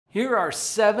Here are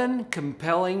 7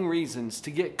 compelling reasons to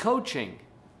get coaching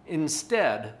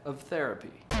instead of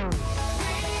therapy.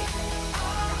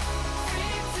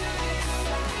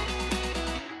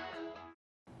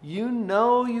 You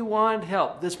know you want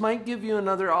help. This might give you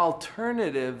another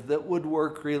alternative that would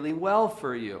work really well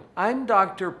for you. I'm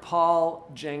Dr.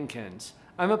 Paul Jenkins.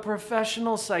 I'm a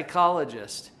professional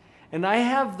psychologist, and I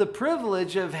have the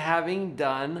privilege of having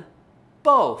done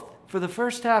both. For the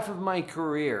first half of my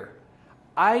career,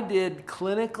 I did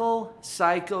clinical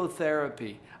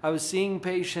psychotherapy. I was seeing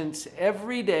patients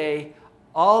every day,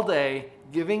 all day,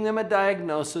 giving them a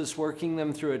diagnosis, working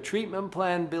them through a treatment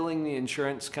plan, billing the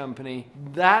insurance company.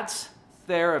 That's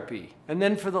therapy. And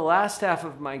then for the last half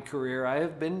of my career, I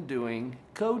have been doing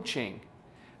coaching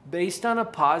based on a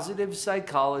positive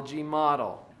psychology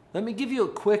model. Let me give you a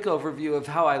quick overview of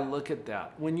how I look at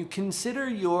that. When you consider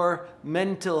your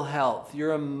mental health,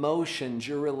 your emotions,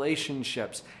 your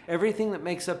relationships, everything that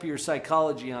makes up your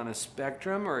psychology on a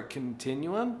spectrum or a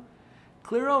continuum,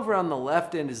 clear over on the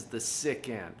left end is the sick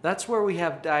end. That's where we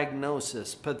have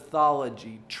diagnosis,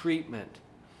 pathology, treatment.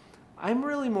 I'm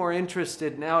really more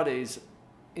interested nowadays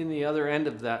in the other end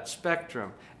of that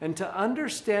spectrum. And to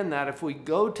understand that, if we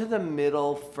go to the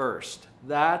middle first,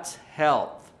 that's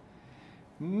health.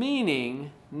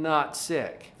 Meaning not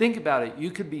sick. Think about it. You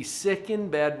could be sick in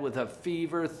bed with a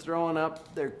fever, throwing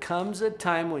up. There comes a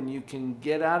time when you can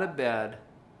get out of bed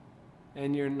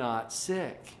and you're not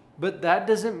sick. But that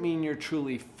doesn't mean you're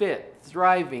truly fit,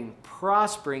 thriving,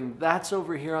 prospering. That's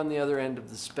over here on the other end of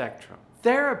the spectrum.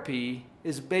 Therapy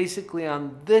is basically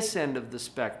on this end of the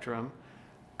spectrum.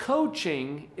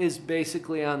 Coaching is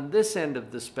basically on this end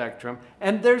of the spectrum.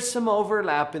 And there's some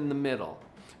overlap in the middle,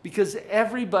 because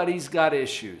everybody's got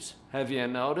issues. Have you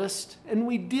noticed? And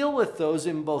we deal with those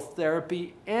in both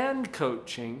therapy and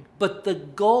coaching, but the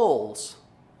goals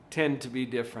tend to be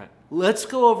different. Let's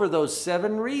go over those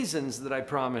 7 reasons that I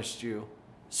promised you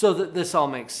so that this all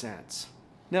makes sense.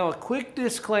 Now, a quick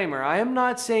disclaimer. I am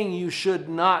not saying you should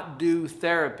not do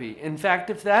therapy. In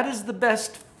fact, if that is the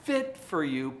best fit for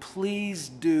you, please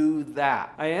do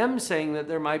that. I am saying that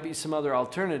there might be some other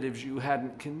alternatives you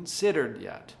hadn't considered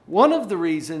yet. One of the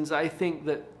reasons I think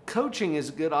that coaching is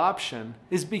a good option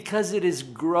is because it is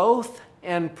growth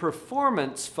and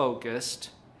performance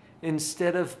focused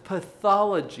instead of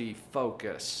pathology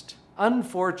focused.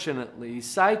 Unfortunately,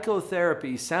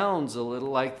 psychotherapy sounds a little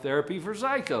like therapy for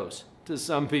psychos to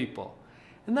some people.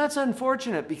 And that's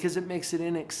unfortunate because it makes it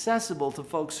inaccessible to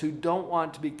folks who don't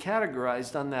want to be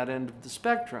categorized on that end of the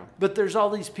spectrum. But there's all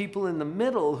these people in the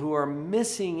middle who are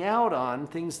missing out on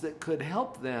things that could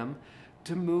help them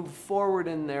to move forward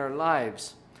in their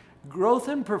lives. Growth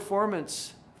and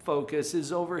performance focus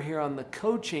is over here on the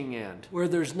coaching end, where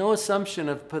there's no assumption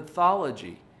of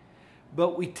pathology.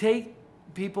 But we take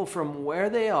people from where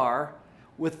they are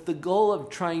with the goal of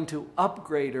trying to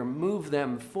upgrade or move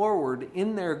them forward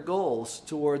in their goals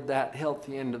toward that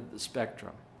healthy end of the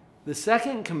spectrum. The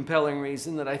second compelling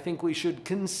reason that I think we should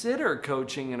consider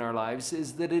coaching in our lives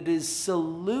is that it is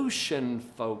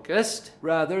solution-focused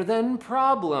rather than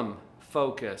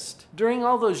problem-focused. During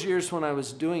all those years when I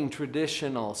was doing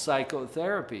traditional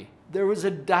psychotherapy, there was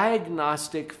a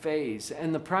diagnostic phase,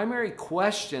 and the primary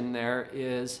question there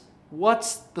is,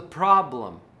 what's the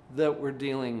problem that we're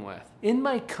dealing with? In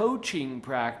my coaching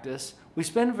practice, we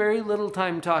spend very little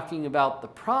time talking about the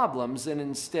problems and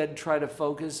instead try to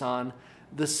focus on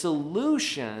the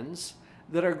solutions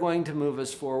that are going to move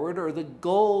us forward or the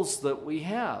goals that we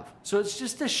have. So it's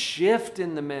just a shift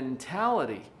in the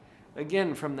mentality,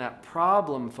 again, from that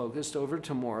problem focused over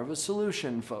to more of a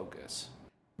solution focus.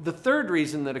 The third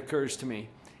reason that occurs to me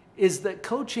is that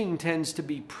coaching tends to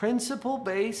be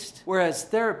principle-based, whereas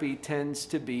therapy tends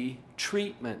to be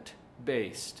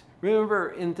treatment-based. Remember,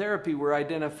 in therapy, we're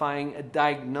identifying a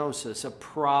diagnosis, a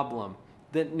problem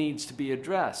that needs to be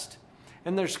addressed.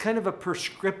 And there's kind of a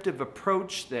prescriptive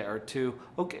approach there to,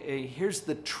 okay, here's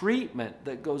the treatment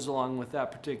that goes along with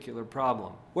that particular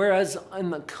problem. Whereas in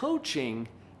the coaching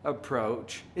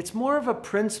approach, it's more of a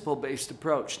principle-based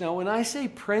approach. Now, when I say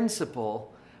principle,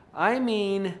 I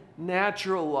mean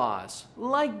natural laws,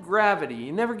 like gravity.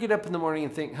 You never get up in the morning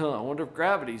and think, I wonder if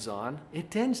gravity's on. It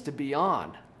tends to be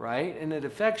on, right? And it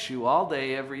affects you all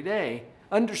day, every day.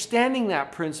 Understanding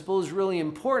that principle is really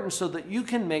important so that you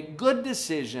can make good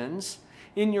decisions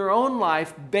in your own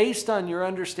life based on your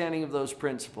understanding of those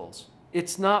principles.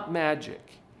 It's not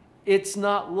magic. It's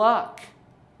not luck.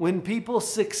 When people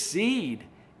succeed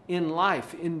in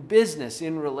life, in business,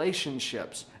 in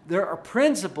relationships, there are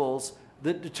principles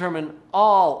that determine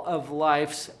all of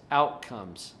life's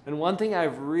outcomes. And one thing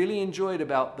I've really enjoyed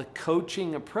about the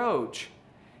coaching approach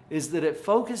is that it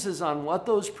focuses on what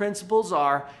those principles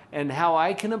are and how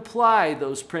I can apply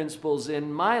those principles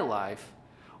in my life,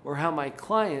 or how my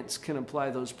clients can apply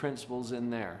those principles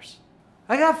in theirs.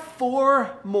 I got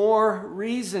 4 more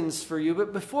reasons for you,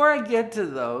 but before I get to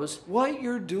those, what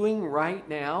you're doing right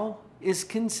now is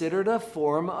considered a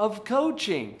form of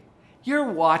coaching.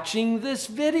 You're watching this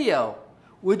video.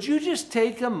 Would you just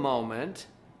take a moment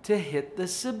to hit the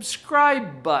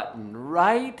subscribe button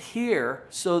right here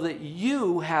so that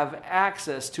you have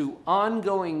access to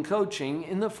ongoing coaching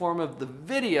in the form of the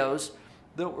videos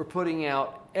that we're putting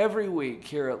out every week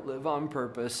here at Live on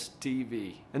Purpose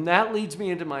TV. And that leads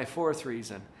me into my 4th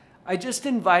reason. I just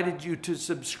invited you to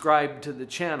subscribe to the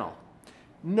channel.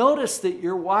 Notice that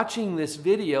you're watching this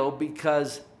video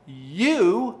because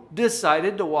you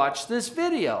decided to watch this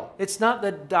video. It's not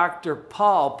that Dr.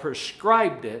 Paul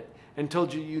prescribed it and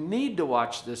told you you need to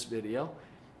watch this video.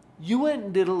 You went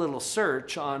and did a little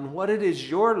search on what it is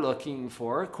you're looking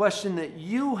for, a question that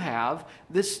you have.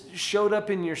 This showed up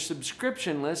in your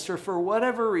subscription list, or for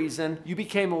whatever reason, you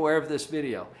became aware of this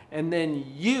video. And then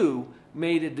you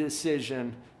made a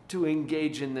decision to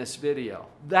engage in this video.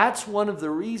 That's one of the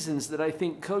reasons that I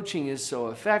think coaching is so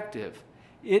effective.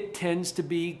 It tends to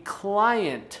be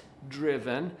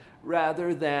client-driven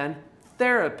rather than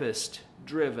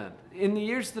therapist-driven. In the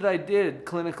years that I did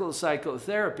clinical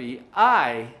psychotherapy,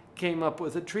 I came up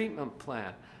with a treatment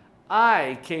plan.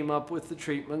 I came up with the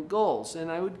treatment goals,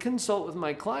 and I would consult with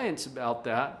my clients about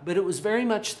that, but it was very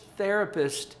much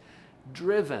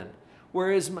therapist-driven.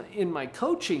 Whereas in my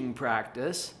coaching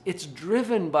practice, it's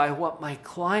driven by what my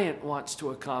client wants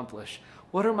to accomplish.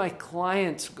 What are my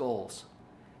client's goals?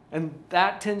 And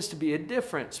that tends to be a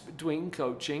difference between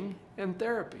coaching and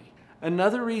therapy.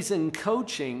 Another reason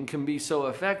coaching can be so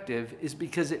effective is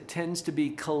because it tends to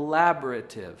be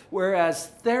collaborative, whereas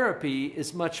therapy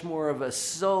is much more of a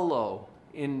solo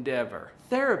endeavor.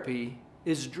 Therapy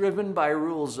is driven by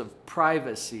rules of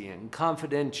privacy and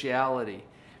confidentiality.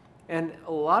 And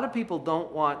a lot of people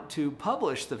don't want to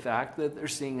publish the fact that they're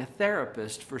seeing a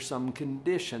therapist for some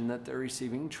condition that they're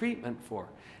receiving treatment for.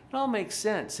 It all makes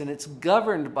sense, and it's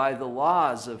governed by the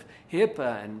laws of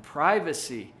HIPAA and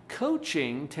privacy.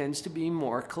 Coaching tends to be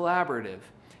more collaborative.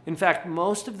 In fact,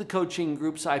 most of the coaching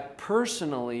groups I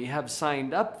personally have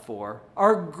signed up for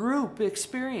are group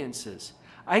experiences.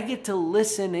 I get to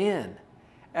listen in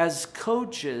as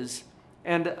coaches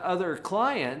and other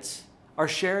clients are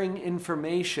sharing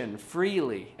information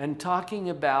freely and talking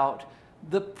about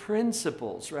the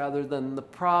principles rather than the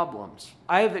problems.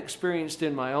 I have experienced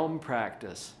in my own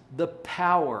practice the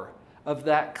power of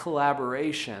that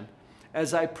collaboration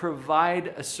as I provide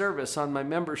a service on my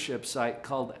membership site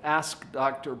called Ask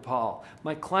Dr. Paul.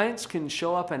 My clients can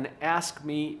show up and ask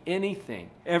me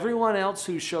anything. Everyone else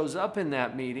who shows up in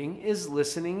that meeting is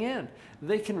listening in.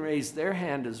 They can raise their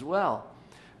hand as well.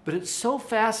 But it's so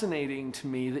fascinating to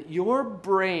me that your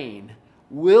brain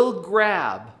will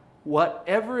grab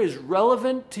whatever is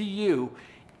relevant to you,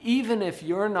 even if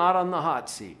you're not on the hot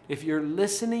seat. If you're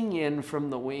listening in from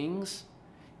the wings,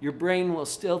 your brain will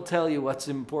still tell you what's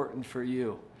important for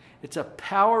you. It's a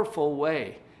powerful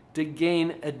way to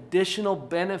gain additional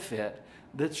benefit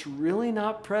that's really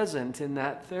not present in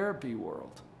that therapy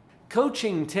world.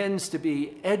 Coaching tends to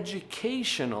be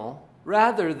educational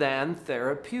rather than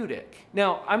therapeutic.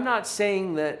 Now, I'm not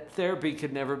saying that therapy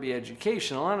could never be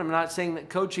educational, and I'm not saying that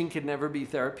coaching could never be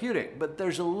therapeutic, but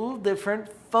there's a little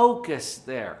different focus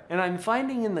there. And I'm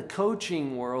finding in the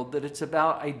coaching world that it's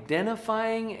about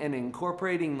identifying and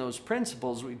incorporating those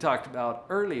principles we talked about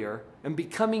earlier and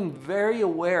becoming very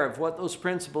aware of what those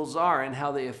principles are and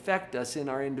how they affect us in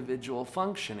our individual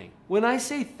functioning. When I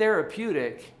say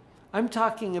therapeutic, I'm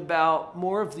talking about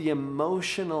more of the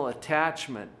emotional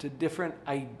attachment to different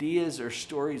ideas or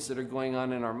stories that are going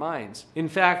on in our minds. In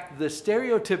fact, the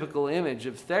stereotypical image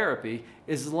of therapy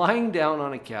is lying down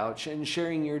on a couch and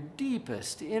sharing your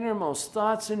deepest, innermost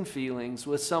thoughts and feelings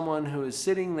with someone who is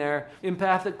sitting there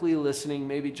empathically listening,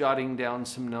 maybe jotting down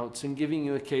some notes and giving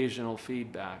you occasional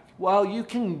feedback. While you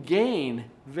can gain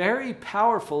very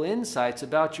powerful insights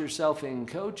about yourself in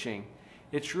coaching,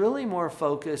 it's really more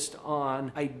focused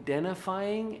on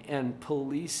identifying and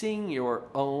policing your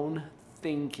own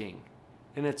thinking.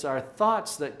 And it's our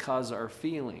thoughts that cause our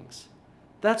feelings.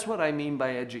 That's what I mean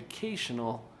by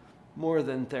educational more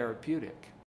than therapeutic.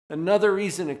 Another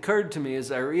reason occurred to me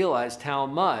as I realized how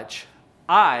much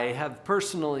I have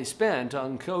personally spent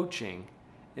on coaching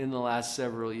in the last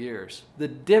several years. The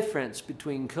difference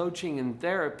between coaching and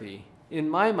therapy in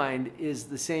my mind is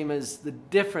the same as the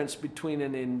difference between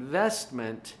an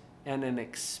investment and an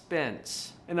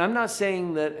expense. And I'm not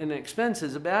saying that an expense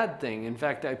is a bad thing. In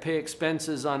fact, I pay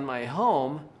expenses on my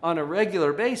home on a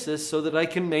regular basis so that I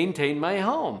can maintain my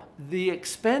home. The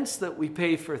expense that we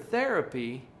pay for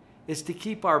therapy is to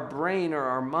keep our brain or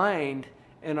our mind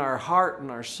and our heart and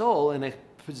our soul in a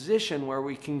position where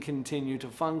we can continue to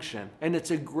function. And it's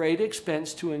a great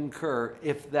expense to incur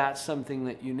if that's something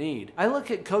that you need. I look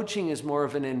at coaching as more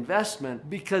of an investment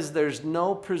because there's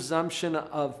no presumption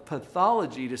of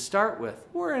pathology to start with.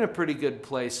 We're in a pretty good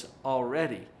place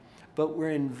already, but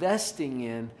we're investing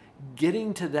in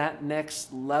getting to that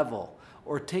next level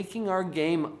or taking our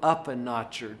game up a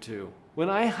notch or two. When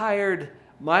I hired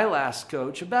my last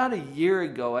coach, about a year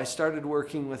ago, I started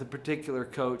working with a particular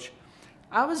coach.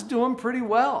 I was doing pretty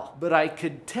well, but I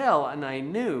could tell and I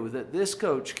knew that this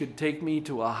coach could take me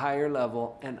to a higher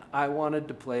level, and I wanted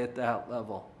to play at that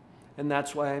level. And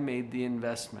that's why I made the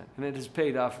investment. And it has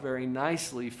paid off very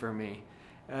nicely for me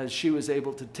as she was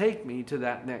able to take me to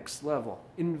that next level.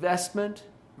 Investment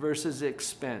versus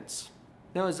expense.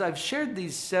 Now, as I've shared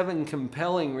these 7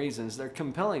 compelling reasons, they're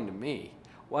compelling to me,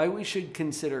 why we should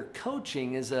consider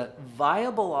coaching as a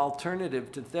viable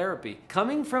alternative to therapy.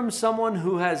 Coming from someone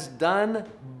who has done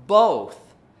both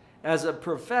as a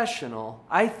professional,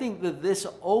 I think that this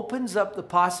opens up the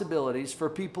possibilities for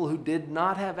people who did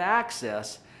not have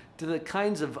access to the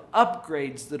kinds of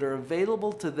upgrades that are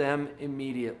available to them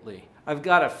immediately. I've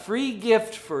got a free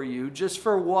gift for you just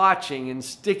for watching and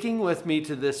sticking with me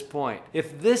to this point.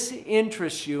 If this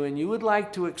interests you and you would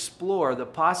like to explore the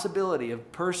possibility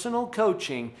of personal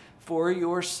coaching for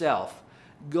yourself,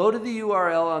 go to the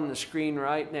URL on the screen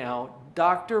right now,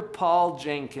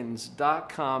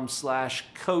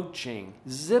 drpauljenkins.com/coaching.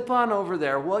 Zip on over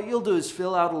there. What you'll do is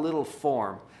fill out a little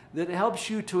form that helps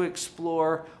you to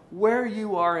explore where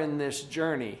you are in this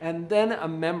journey. And then a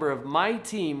member of my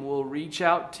team will reach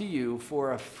out to you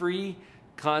for a free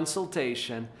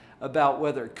consultation about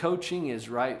whether coaching is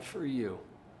right for you.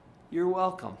 You're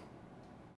welcome.